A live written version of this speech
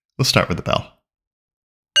We'll start with the bell.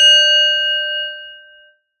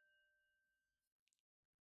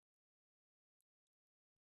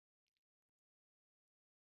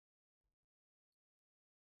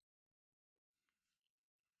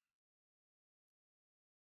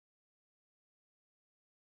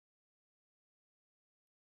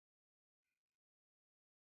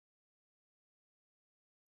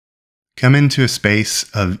 Come into a space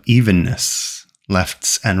of evenness,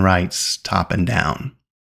 lefts and rights, top and down.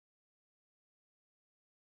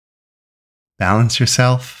 Balance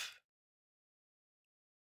yourself.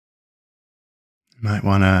 You might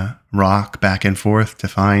want to rock back and forth to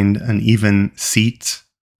find an even seat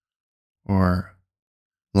or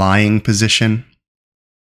lying position.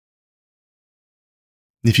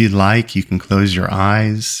 If you'd like, you can close your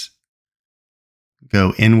eyes,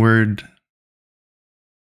 go inward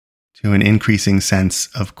to an increasing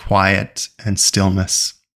sense of quiet and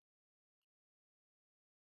stillness.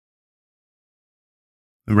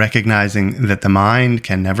 Recognizing that the mind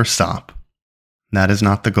can never stop. That is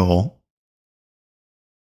not the goal.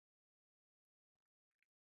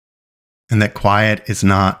 And that quiet is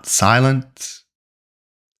not silent,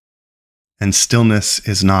 and stillness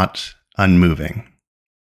is not unmoving.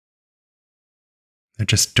 They're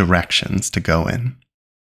just directions to go in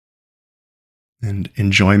and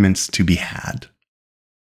enjoyments to be had.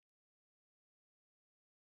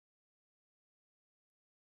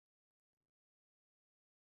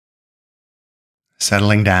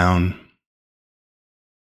 Settling down.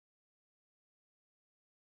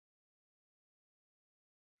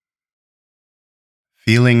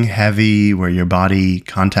 Feeling heavy where your body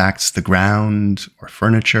contacts the ground or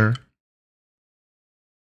furniture.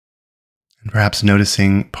 And perhaps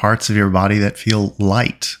noticing parts of your body that feel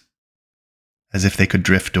light, as if they could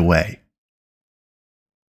drift away.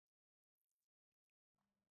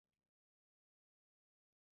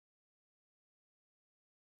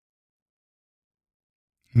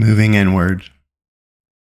 Moving inward,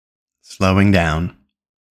 slowing down.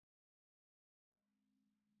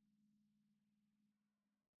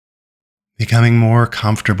 Becoming more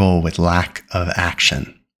comfortable with lack of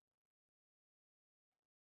action.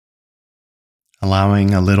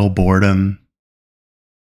 Allowing a little boredom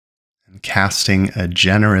and casting a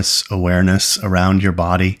generous awareness around your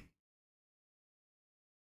body.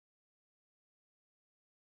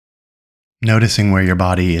 Noticing where your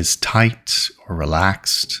body is tight or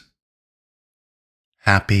relaxed,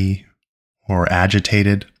 happy or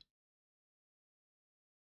agitated.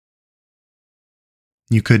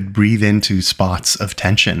 You could breathe into spots of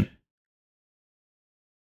tension.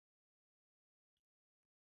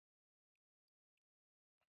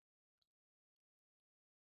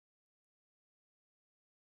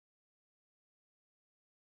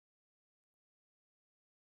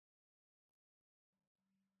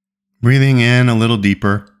 Breathing in a little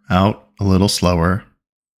deeper, out a little slower.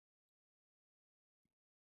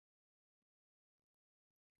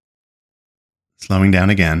 Slowing down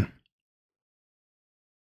again.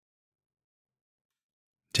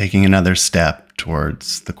 Taking another step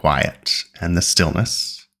towards the quiet and the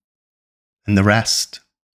stillness and the rest.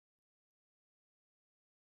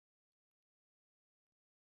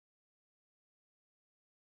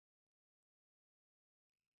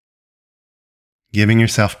 Giving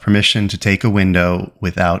yourself permission to take a window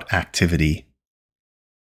without activity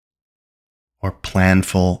or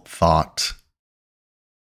planful thought.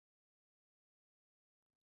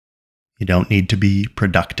 You don't need to be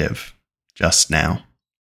productive just now.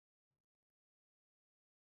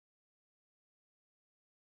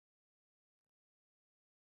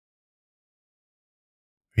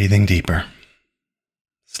 Breathing deeper,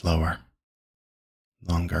 slower,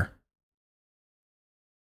 longer.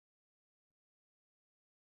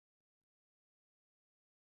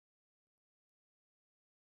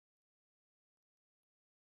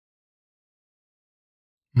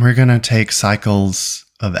 We're going to take cycles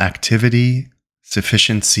of activity,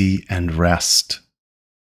 sufficiency, and rest.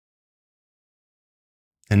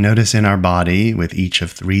 And notice in our body, with each of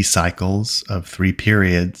 3 cycles of 3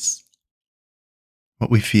 periods, what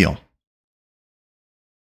we feel,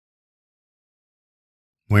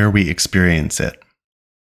 where we experience it,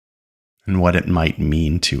 and what it might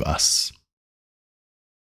mean to us.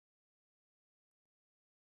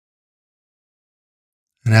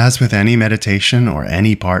 And as with any meditation or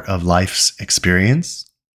any part of life's experience,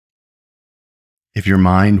 if your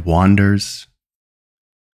mind wanders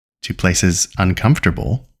to places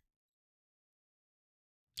uncomfortable,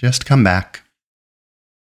 just come back.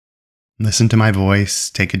 Listen to my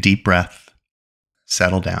voice, take a deep breath,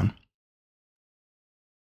 settle down.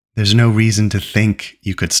 There's no reason to think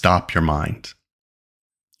you could stop your mind.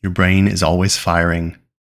 Your brain is always firing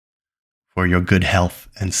for your good health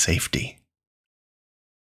and safety.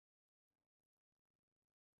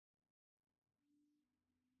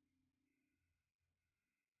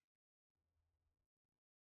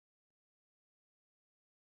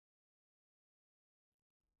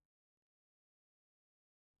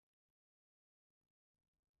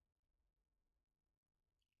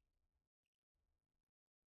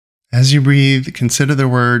 As you breathe, consider the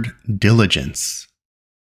word diligence.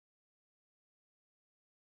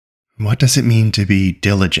 What does it mean to be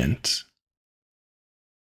diligent?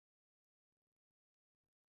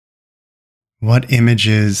 What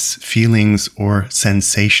images, feelings, or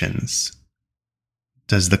sensations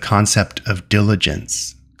does the concept of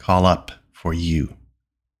diligence call up for you?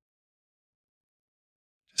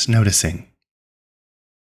 Just noticing.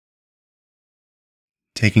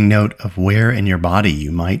 Taking note of where in your body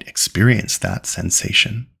you might experience that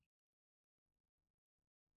sensation.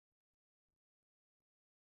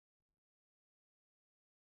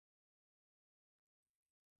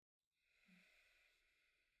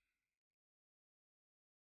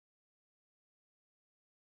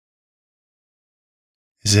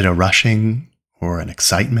 Is it a rushing or an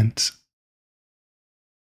excitement?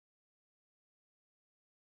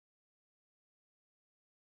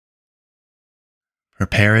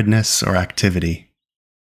 Preparedness or activity?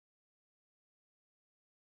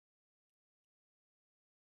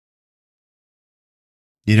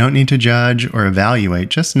 You don't need to judge or evaluate,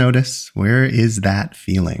 just notice, where is that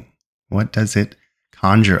feeling? What does it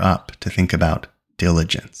conjure up to think about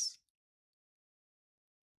diligence?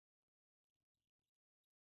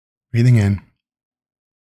 Breathing in.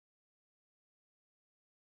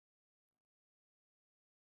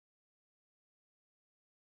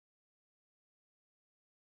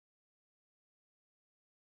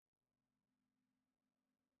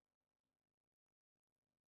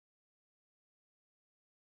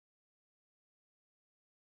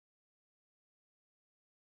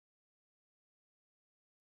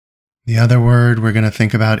 The other word we're going to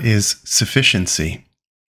think about is sufficiency.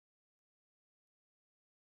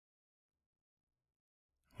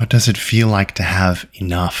 What does it feel like to have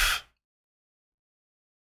enough?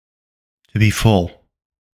 To be full?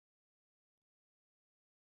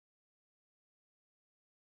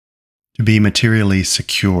 To be materially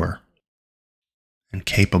secure and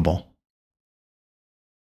capable?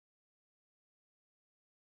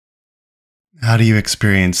 How do you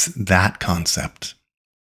experience that concept?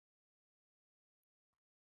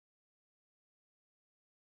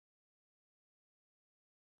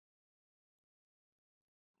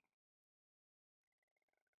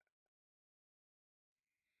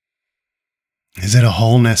 Is it a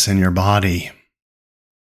wholeness in your body?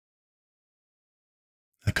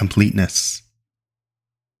 A completeness?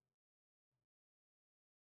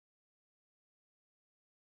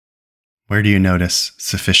 Where do you notice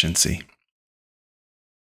sufficiency?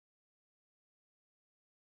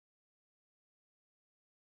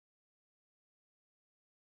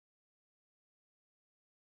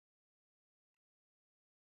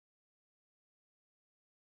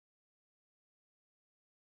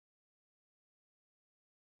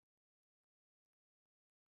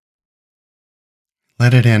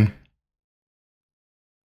 Let it in.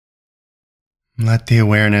 Let the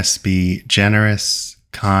awareness be generous,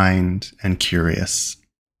 kind, and curious.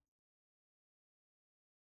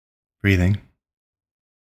 Breathing.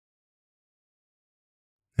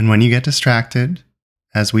 And when you get distracted,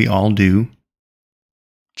 as we all do,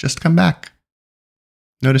 just come back.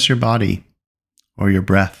 Notice your body or your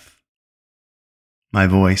breath, my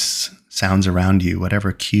voice, sounds around you,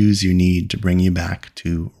 whatever cues you need to bring you back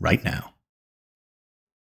to right now.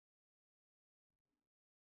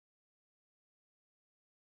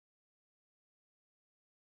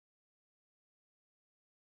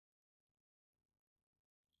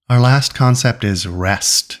 Our last concept is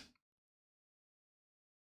rest.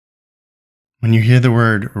 When you hear the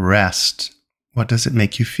word rest, what does it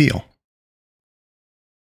make you feel?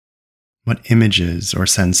 What images or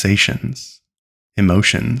sensations,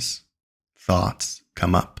 emotions, thoughts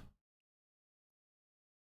come up?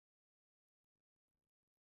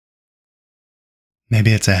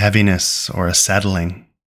 Maybe it's a heaviness or a settling.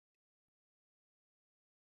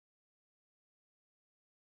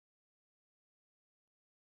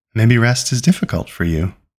 Maybe rest is difficult for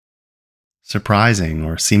you, surprising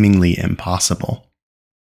or seemingly impossible.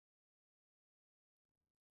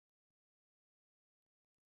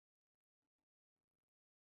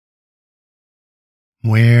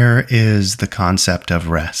 Where is the concept of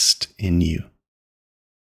rest in you?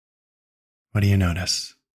 What do you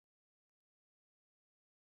notice?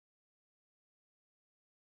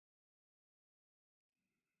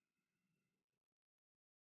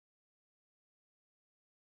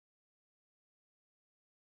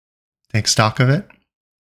 Take stock of it.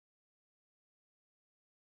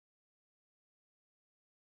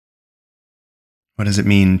 What does it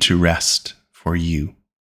mean to rest for you?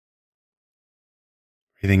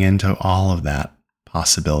 Breathing into all of that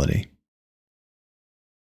possibility.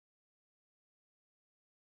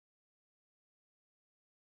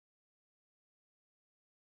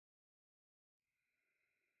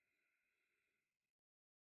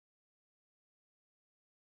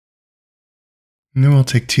 And then we'll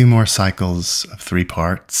take 2 more cycles of 3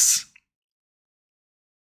 parts.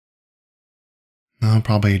 I'll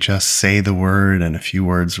probably just say the word and a few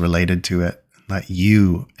words related to it and let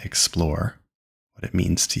you explore what it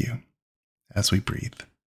means to you as we breathe.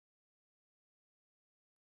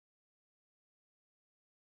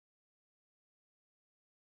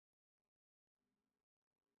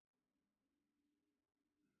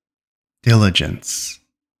 Diligence,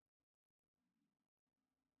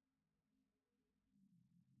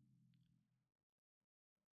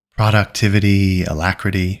 productivity,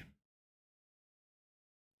 alacrity.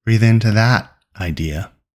 Breathe into that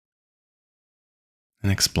idea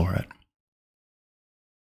and explore it.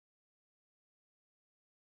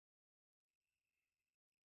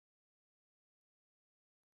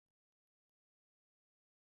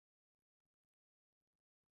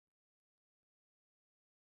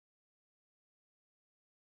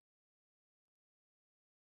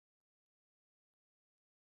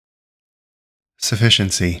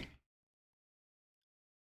 Sufficiency,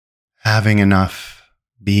 having enough,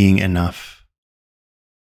 being enough,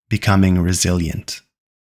 becoming resilient.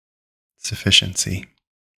 Sufficiency.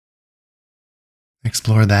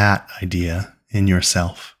 Explore that idea in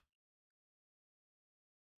yourself.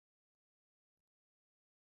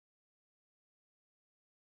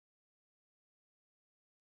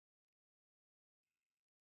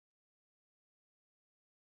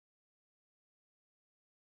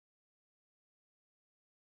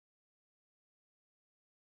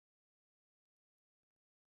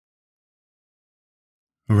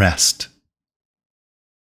 Rest,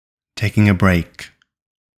 taking a break,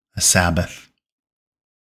 a Sabbath.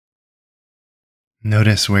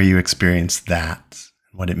 Notice where you experience that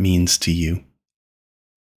and what it means to you.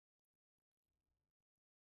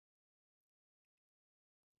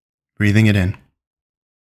 Breathing it in.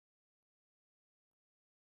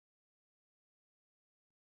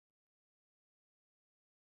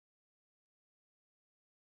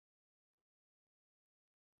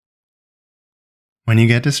 When you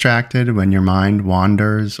get distracted, when your mind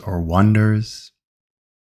wanders or wonders,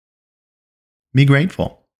 be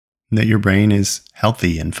grateful that your brain is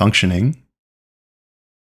healthy and functioning,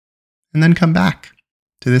 and then come back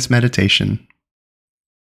to this meditation,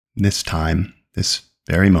 this time, this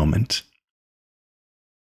very moment.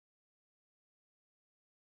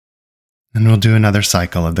 And we'll do another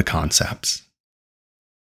cycle of the concepts.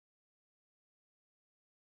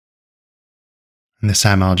 And this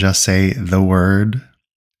time I'll just say the word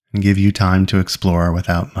and give you time to explore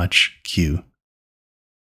without much cue.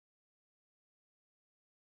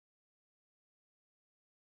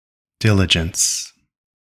 Diligence,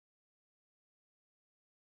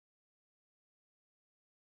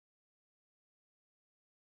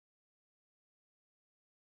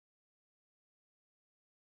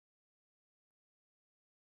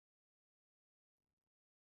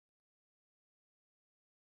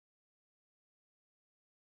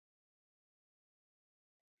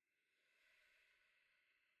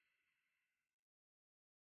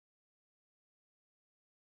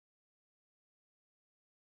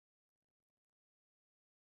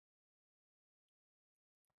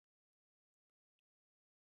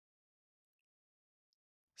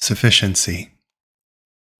 sufficiency,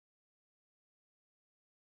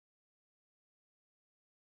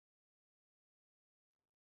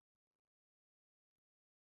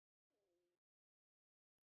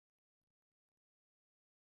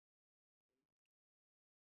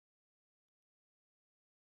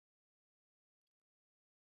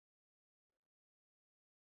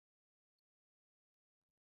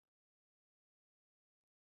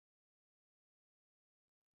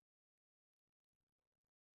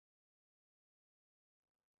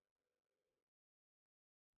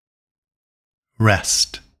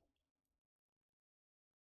 rest,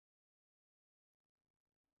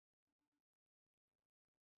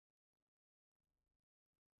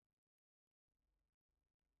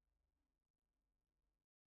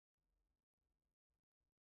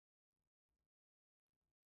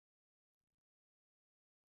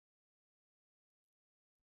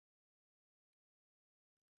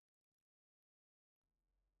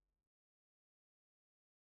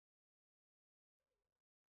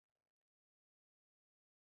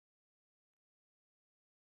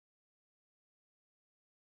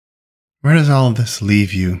 Where does all of this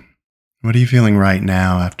leave you? What are you feeling right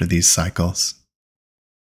now after these cycles?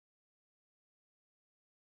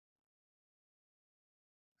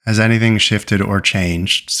 Has anything shifted or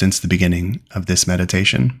changed since the beginning of this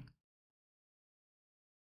meditation?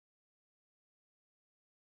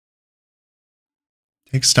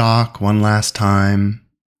 Take stock one last time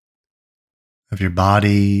of your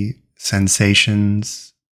body,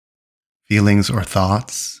 sensations, feelings, or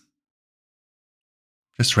thoughts.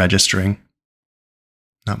 Just registering,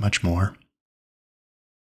 not much more.